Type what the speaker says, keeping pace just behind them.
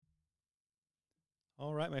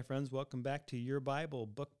All right, my friends, welcome back to Your Bible,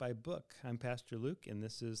 Book by Book. I'm Pastor Luke, and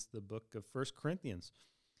this is the book of 1 Corinthians.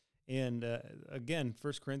 And again,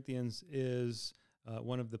 1 Corinthians is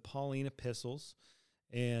one of the Pauline epistles,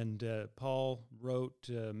 and Paul wrote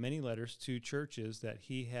many letters to churches that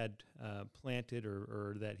he had planted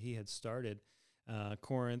or that he had started.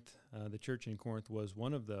 Corinth, the church in Corinth was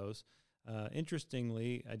one of those.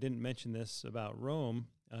 Interestingly, I didn't mention this about Rome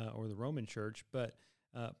or the Roman church, but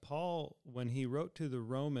Paul, when he wrote to the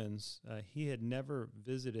Romans, he had never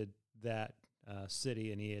visited that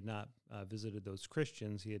city, and he had not visited those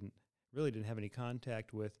Christians. He really didn't have any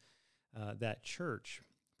contact with that church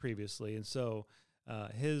previously, and so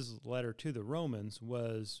his letter to the Romans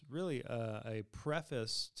was really a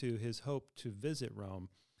preface to his hope to visit Rome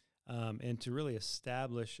and to really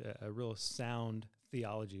establish a real sound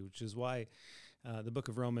theology, which is why the book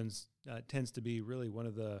of Romans tends to be really one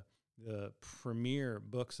of the premier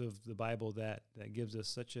books of the Bible that gives us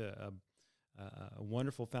such a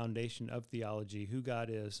wonderful foundation of theology, who God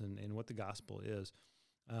is and what the gospel is.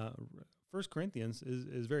 1 Corinthians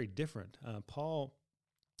is very different. Paul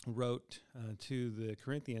wrote to the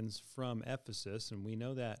Corinthians from Ephesus, and we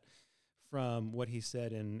know that from what he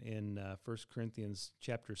said in 1 Corinthians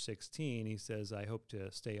chapter 16. He says, I hope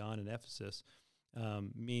to stay on in Ephesus,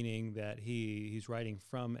 meaning that he's writing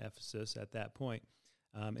from Ephesus at that point.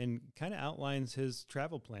 And kind of outlines his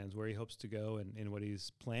travel plans, where he hopes to go and what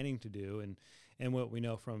he's planning to do. And what we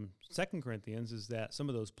know from 2 Corinthians is that some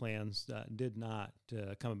of those plans did not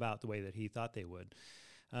come about the way that he thought they would.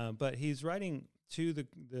 But he's writing to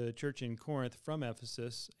the church in Corinth from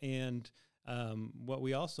Ephesus, and what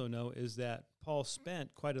we also know is that Paul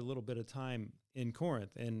spent quite a little bit of time in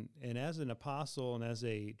Corinth. And as an apostle and as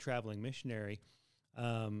a traveling missionary,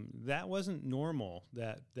 that wasn't normal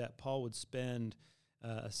that Paul would spend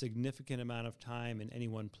a significant amount of time in any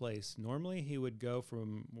one place. Normally, he would go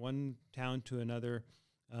from one town to another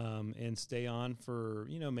and stay on for,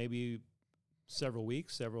 maybe several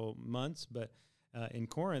weeks, several months. But in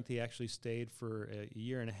Corinth, he actually stayed for a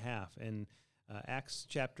year and a half. And Acts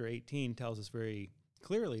chapter 18 tells us very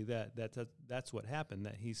clearly that's what happened,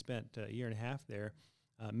 that he spent a year and a half there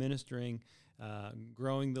ministering,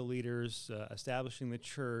 growing the leaders, establishing the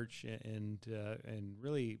church, and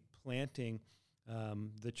really planting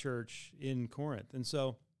the church in Corinth. And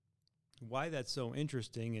so why that's so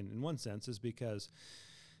interesting in one sense is because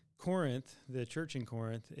Corinth, the church in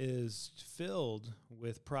Corinth, is filled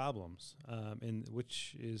with problems, and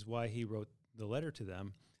which is why he wrote the letter to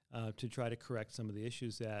them to try to correct some of the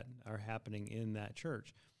issues that are happening in that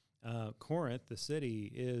church. Corinth, the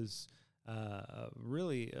city, is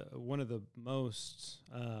really one of the most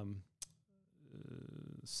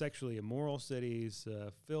sexually immoral cities,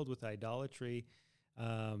 filled with idolatry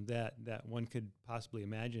that one could possibly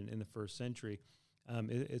imagine in the first century.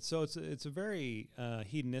 It's a very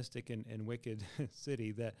hedonistic and wicked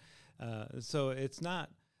city. So it's not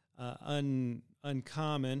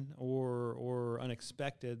uncommon or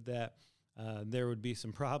unexpected that there would be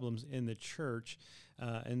some problems in the church,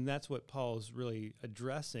 and that's what Paul's really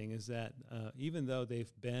addressing. Is that even though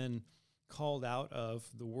they've been called out of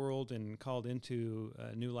the world and called into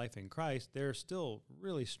a new life in Christ, they're still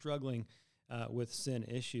really struggling with sin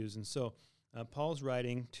issues. And so Paul's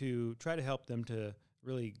writing to try to help them to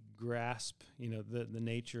really grasp, the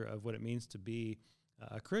nature of what it means to be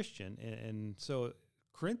a Christian. And so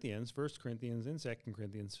Corinthians, 1 Corinthians and 2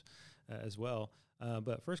 Corinthians as well,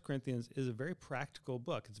 but 1 Corinthians is a very practical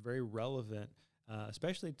book. It's very relevant,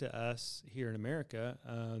 especially to us here in America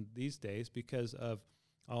these days, because of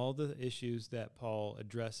all the issues that Paul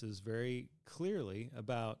addresses very clearly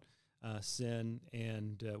about sin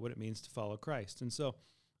and what it means to follow Christ. And so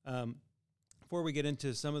before we get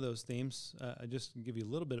into some of those themes, I just give you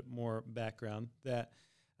a little bit more background that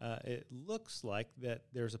it looks like that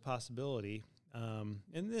there's a possibility,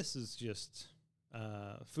 and this is just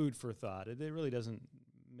food for thought. It really doesn't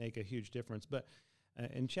make a huge difference. But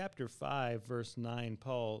in chapter 5, verse 9,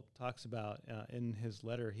 Paul talks about in his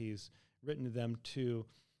letter he's written to them to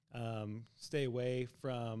stay away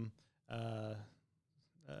from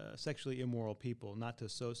sexually immoral people, not to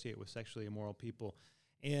associate with sexually immoral people.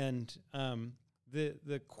 And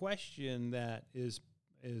the question that is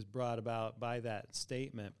brought about by that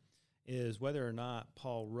statement is whether or not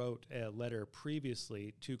Paul wrote a letter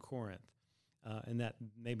previously to Corinth, and that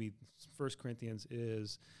maybe 1 Corinthians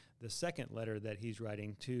is the second letter that he's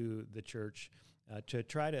writing to the church to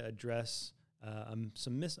try to address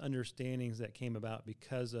some misunderstandings that came about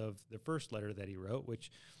because of the first letter that he wrote,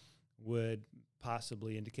 which would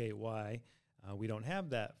possibly indicate why we don't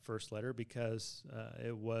have that first letter, because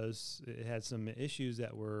it had some issues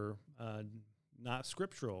that were not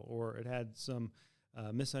scriptural, or it had some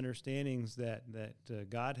misunderstandings that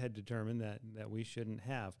God had determined that we shouldn't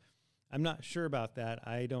have. I'm not sure about that.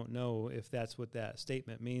 I don't know if that's what that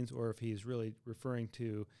statement means, or if he's really referring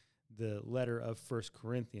to the letter of First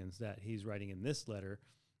Corinthians that he's writing in this letter,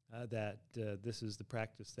 that this is the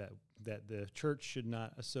practice that the church should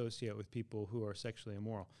not associate with people who are sexually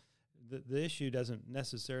immoral. The issue doesn't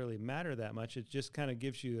necessarily matter that much. It just kind of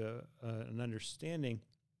gives you an understanding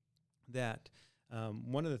that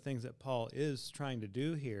one of the things that Paul is trying to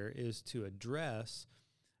do here is to address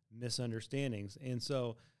misunderstandings. And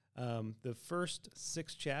so the first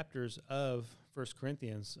 6 chapters of 1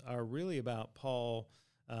 Corinthians are really about Paul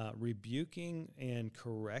rebuking and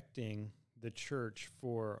correcting the church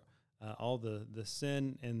for all the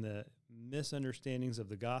sin and the misunderstandings of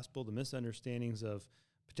the gospel, the misunderstandings of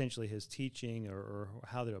potentially his teaching, or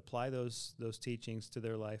how to apply those teachings to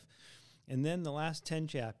their life. And then the last 10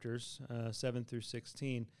 chapters, 7 through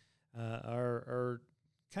 16, are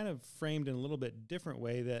kind of framed in a little bit different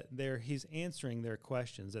way, that he's answering their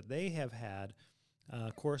questions, that they have had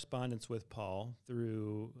correspondence with Paul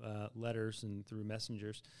through letters and through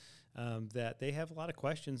messengers, that they have a lot of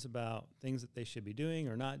questions about things that they should be doing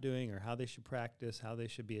or not doing, or how they should practice, how they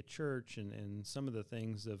should be a church, and some of the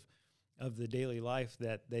things of the daily life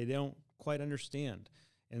that they don't quite understand.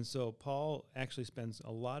 And so Paul actually spends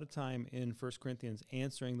a lot of time in 1 Corinthians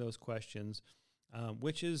answering those questions,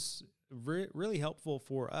 which is really helpful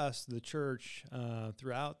for us, the church,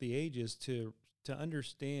 throughout the ages, to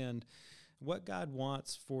understand what God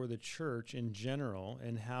wants for the church in general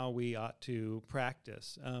and how we ought to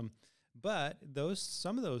practice. But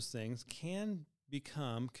some of those things can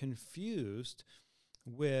become confused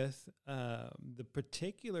with the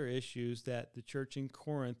particular issues that the church in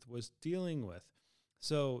Corinth was dealing with.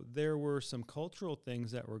 So there were some cultural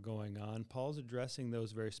things that were going on. Paul's addressing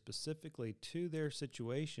those very specifically to their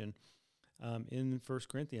situation in 1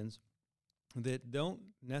 Corinthians, that don't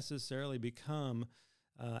necessarily become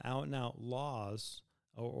out-and-out laws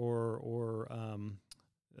or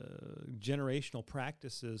generational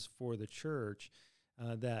practices for the church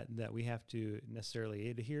that we have to necessarily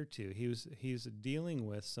adhere to. He's dealing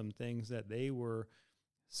with some things that they were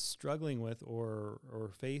struggling with or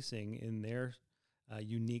facing in their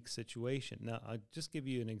unique situation. Now, I'll just give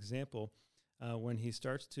you an example. When he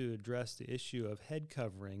starts to address the issue of head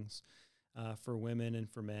coverings for women and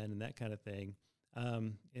for men and that kind of thing,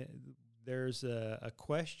 there's a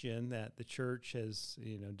question that the church has,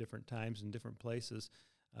 different times and different places,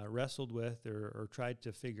 wrestled with or tried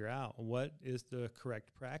to figure out. What is the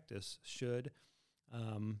correct practice? Should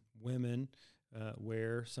women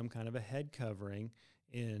wear some kind of a head covering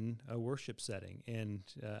in a worship setting? And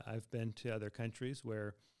I've been to other countries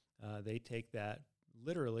where they take that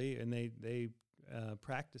literally, and they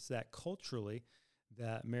practice that culturally,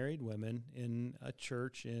 that married women in a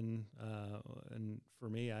church and for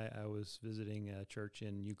me, I was visiting a church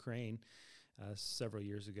in Ukraine several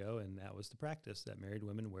years ago, and that was the practice, that married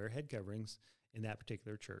women wear head coverings in that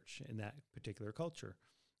particular church, in that particular culture.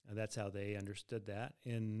 That's how they understood that,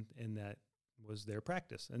 and that was their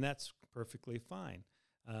practice, and that's perfectly fine.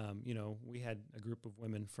 We had a group of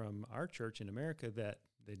women from our church in America that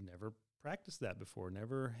they'd never practiced that before,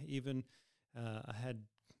 never even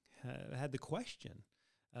had the question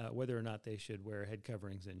whether or not they should wear head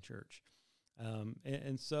coverings in church.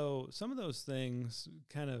 And so some of those things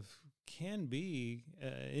kind of can be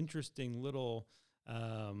interesting little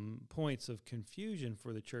points of confusion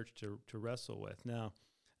for the church to wrestle with. Now,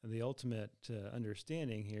 the ultimate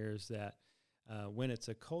understanding here is that when it's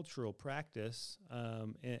a cultural practice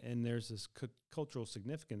and there's this cultural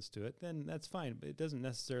significance to it, then that's fine. But it doesn't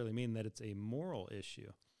necessarily mean that it's a moral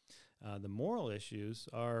issue. The moral issues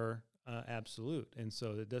are absolute. And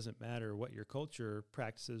so it doesn't matter what your culture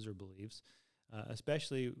practices or believes,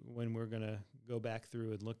 especially when we're going to go back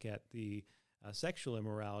through and look at the sexual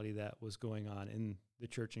immorality that was going on in the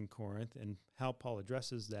church in Corinth and how Paul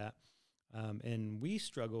addresses that. And we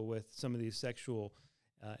struggle with some of these sexual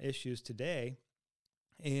issues today,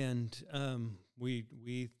 and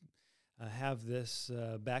we have this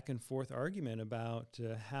back and forth argument about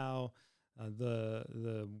how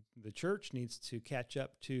the church needs to catch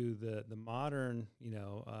up to the modern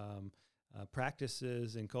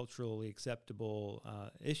practices and culturally acceptable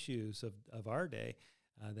issues of our day,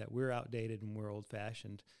 that we're outdated and we're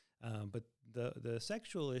old-fashioned. But the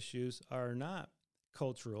sexual issues are not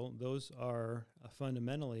cultural. Those are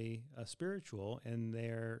fundamentally spiritual, and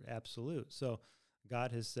they're absolute. So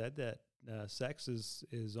God has said that sex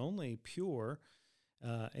is only pure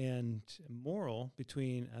and moral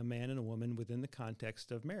between a man and a woman within the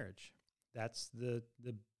context of marriage. That's the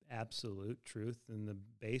absolute truth and the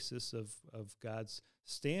basis of God's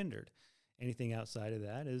standard. Anything outside of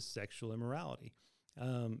that is sexual immorality.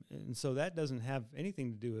 And so that doesn't have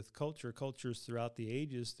anything to do with culture. Cultures throughout the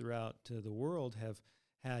ages, throughout the world, have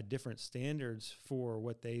had different standards for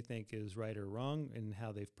what they think is right or wrong and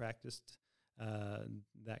how they've practiced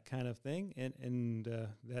that kind of thing. And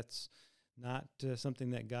that's not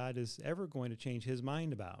something that God is ever going to change his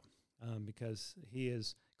mind about, because he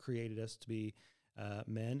has created us to be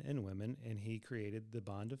men and women, and he created the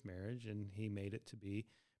bond of marriage, and he made it to be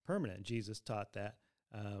permanent. Jesus taught that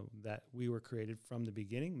we were created from the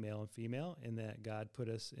beginning, male and female, and that God put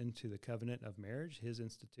us into the covenant of marriage, his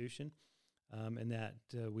institution, and that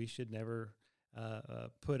we should never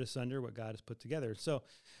put asunder what God has put together. So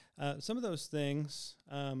some of those things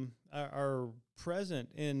are present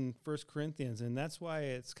in 1 Corinthians, and that's why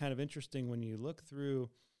it's kind of interesting when you look through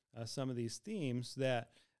some of these themes that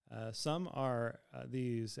some are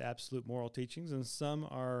these absolute moral teachings, and some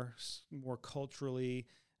are more culturally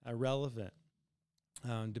relevant,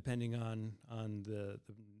 depending on the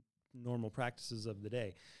normal practices of the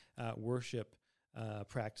day. Worship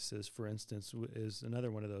practices, for instance, is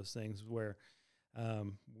another one of those things where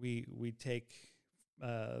we take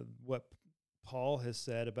what Paul has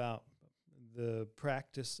said about the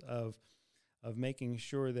practice of making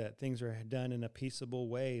sure that things are done in a peaceable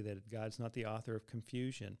way, that God's not the author of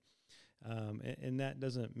confusion. And that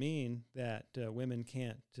doesn't mean that women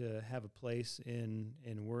can't have a place in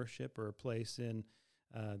worship or a place in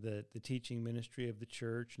the teaching ministry of the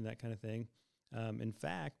church and that kind of thing. In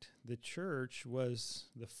fact, the church was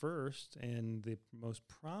the first and the most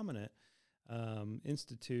prominent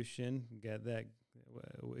institution that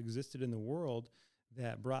existed in the world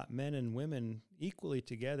that brought men and women equally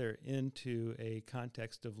together into a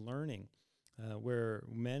context of learning, where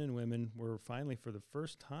men and women were finally, for the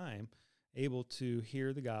first time, able to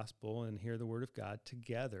hear the gospel and hear the word of God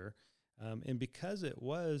together. And because it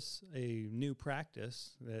was a new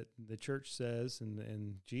practice that the church says,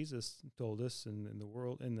 and Jesus told us, and the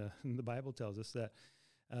world, and the Bible tells us that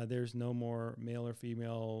there's no more male or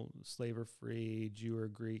female, slave or free, Jew or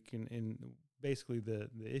Greek, and basically the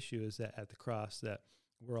issue is that at the cross that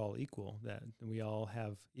we're all equal, that we all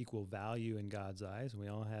have equal value in God's eyes, and we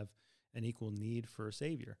all have an equal need for a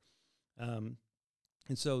Savior. And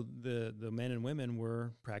so the men and women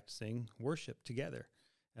were practicing worship together.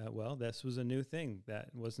 Well, this was a new thing. That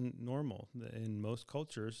wasn't normal. In most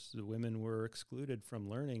cultures, the women were excluded from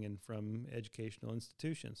learning and from educational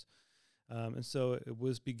institutions. And so it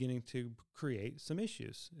was beginning to create some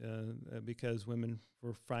issues because women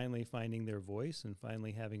were finally finding their voice and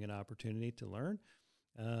finally having an opportunity to learn.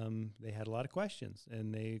 They had a lot of questions,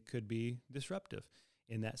 and they could be disruptive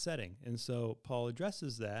in that setting. And so Paul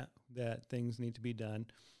addresses that things need to be done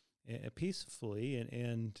peacefully,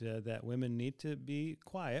 and that women need to be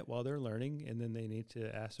quiet while they're learning, and then they need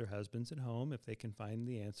to ask their husbands at home if they can find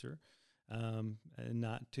the answer, and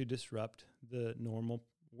not to disrupt the normal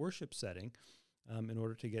worship setting in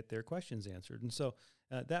order to get their questions answered. And so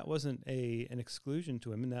that wasn't an exclusion to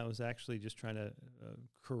women. That was actually just trying to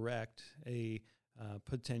correct a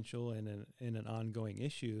potential and an ongoing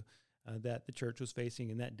issue that the church was facing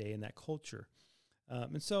in that day, in that culture.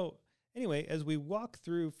 And so anyway, as we walk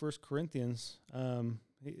through 1 Corinthians,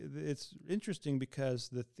 it's interesting because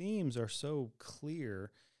the themes are so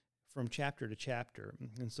clear from chapter to chapter.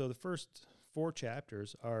 And so the first 4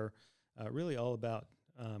 chapters are really all about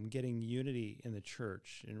getting unity in the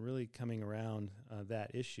church and really coming around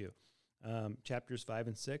that issue. Chapters 5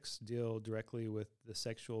 and 6 deal directly with the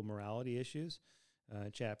sexual morality issues.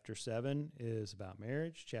 Chapter 7 is about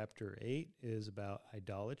marriage. Chapter 8 is about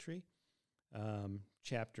idolatry.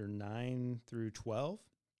 Chapter 9 through 12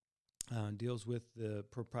 deals with the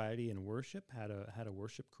propriety in worship, how to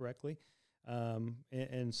worship correctly.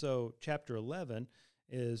 And so chapter 11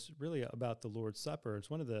 is really about the Lord's Supper. It's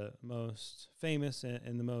one of the most famous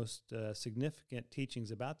and the most significant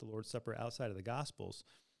teachings about the Lord's Supper outside of the Gospels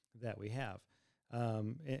that we have.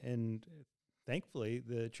 And thankfully,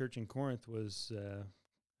 the church in Corinth was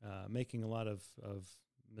making a lot of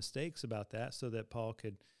mistakes about that so that Paul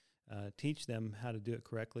could teach them how to do it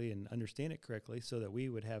correctly and understand it correctly so that we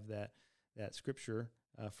would have that scripture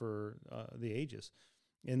for the ages.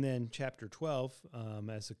 And then chapter 12,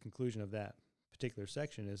 as a conclusion of that particular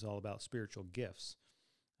section, is all about spiritual gifts,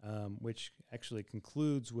 which actually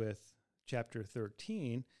concludes with chapter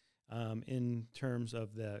 13 in terms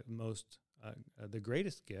of the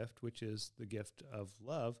greatest gift, which is the gift of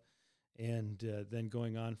love, and then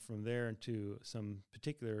going on from there into some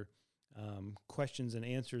particular questions and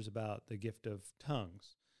answers about the gift of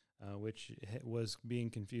tongues, which was being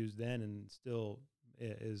confused then and still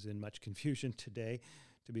is in much confusion today,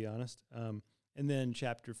 to be honest. And then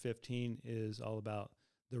chapter 15 is all about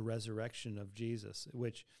the resurrection of Jesus,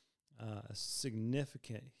 which a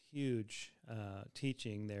significant, huge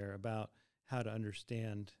teaching there about how to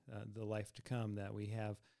understand the life to come, that we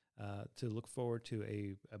have to look forward to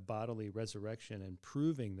a bodily resurrection, and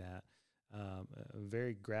proving that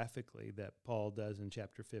very graphically that Paul does in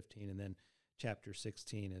chapter 15, and then chapter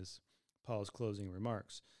 16 is Paul's closing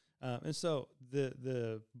remarks. And so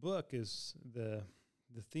the book is the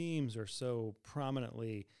themes are so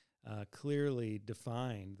prominently, clearly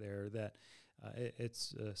defined there that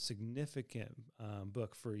it's a significant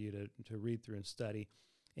book for you to read through and study.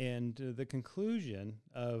 And the conclusion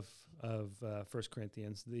of 1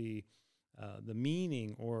 Corinthians, the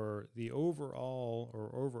meaning or the overall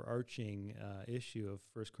or overarching issue of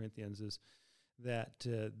 1 Corinthians is that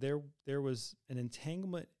there was an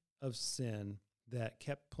entanglement of sin that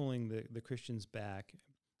kept pulling the Christians back,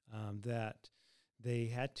 that they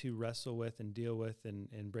had to wrestle with and deal with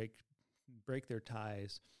and break their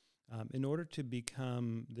ties in order to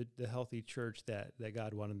become the healthy church that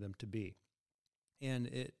God wanted them to be. And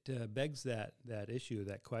it begs that issue,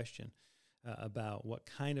 that question about what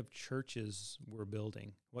kind of churches we're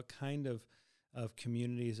building, what kind of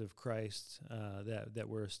communities of Christ that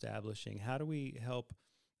we're establishing. How do we help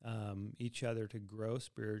each other to grow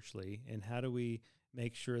spiritually, and how do we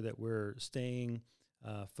make sure that we're staying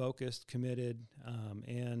focused, committed,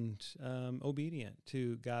 and obedient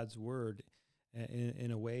to God's word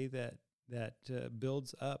in a way that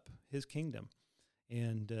builds up His kingdom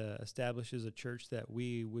and establishes a church that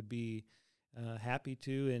we would be happy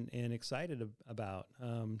to and excited about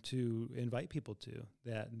to invite people to,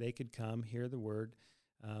 that they could come, hear the word,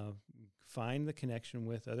 find the connection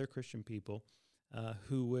with other Christian people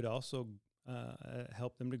who would also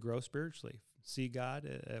help them to grow spiritually, see God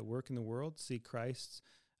at work in the world, see Christ's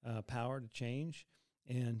power to change,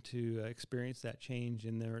 and to experience that change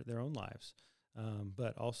in their own lives,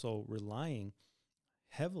 but also relying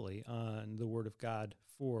heavily on the Word of God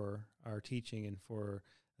for our teaching and for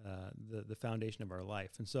the foundation of our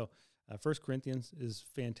life. And so 1 Corinthians is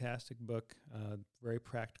a fantastic book, very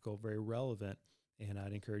practical, very relevant, and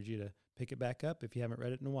I'd encourage you to pick it back up if you haven't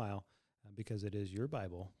read it in a while, because it is your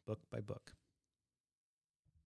Bible, book by book.